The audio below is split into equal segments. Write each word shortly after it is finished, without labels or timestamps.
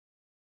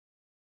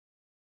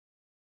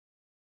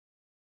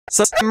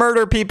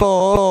murder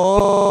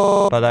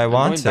people, but I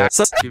want to.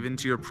 Give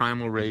into your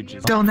primal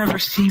rages. They'll never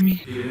see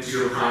me. Give into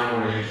your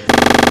primal rages.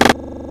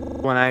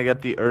 When I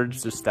get the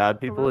urge to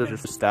stab people, it's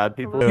just to stab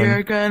people.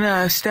 You're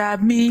gonna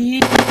stab me.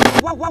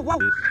 Whoa, whoa, whoa.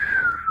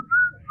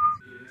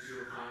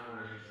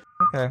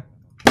 Okay.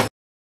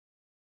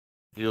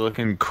 You're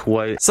looking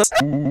quite.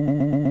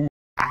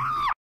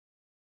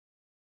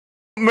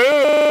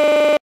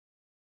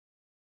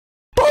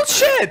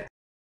 Bullshit!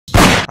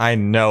 I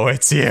know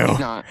it's you.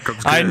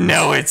 I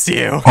know it's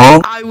you.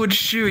 Huh? I would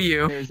shoot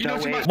you.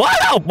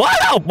 What? What?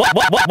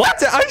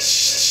 I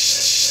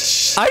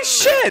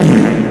shit.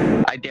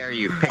 I dare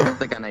you. Pick up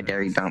the gun. I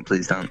dare you. Don't.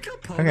 Please don't.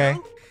 Okay.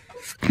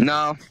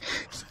 No.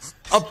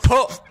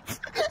 What?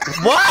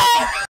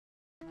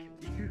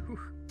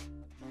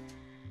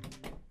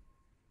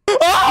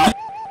 Ah!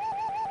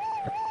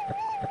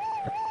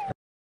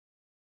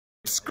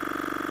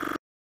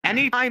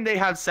 Anytime they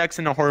have sex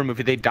in a horror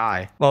movie, they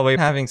die. Well, we're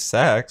having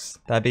sex.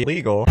 That'd be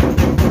illegal.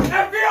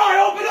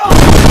 FBI, open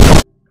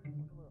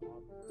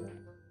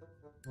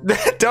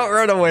up! Don't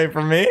run away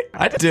from me.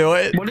 I'd do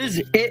it. What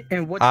is it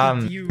and what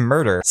do you...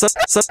 Murder.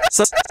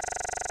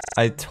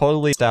 I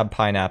totally stabbed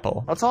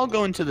pineapple. Let's all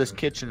go into this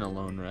kitchen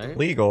alone, right?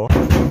 Legal.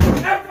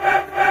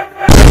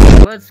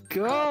 Let's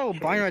go!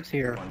 Byron's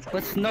here.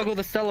 Let's snuggle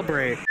to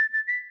celebrate.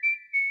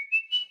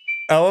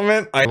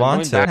 Element, I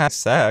want to have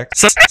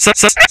sex.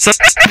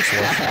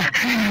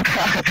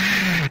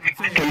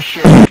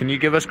 Can you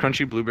give us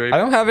crunchy blueberry? I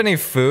don't have any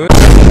food.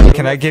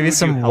 Can I give you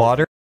some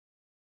water?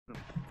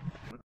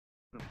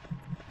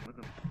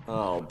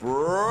 Oh,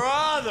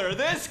 brother,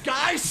 this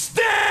guy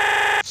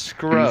stinks!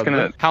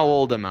 Scrub, how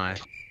old am I?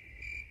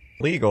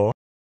 Legal.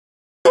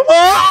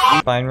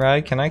 Fine,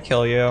 Rad, can I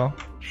kill you?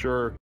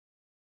 Sure.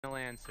 No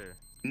answer.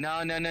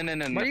 No.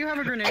 Why do you have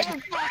a grenade?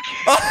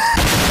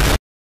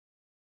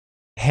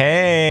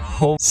 Hey,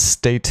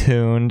 stay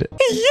tuned.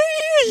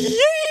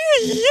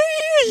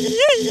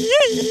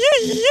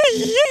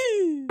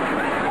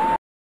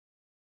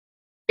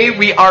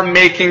 We are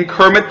making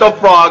Kermit the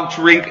Frog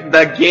drink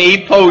the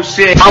gay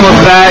potion. I'm a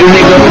bad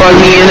nigga, fuck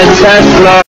me in a Tesla.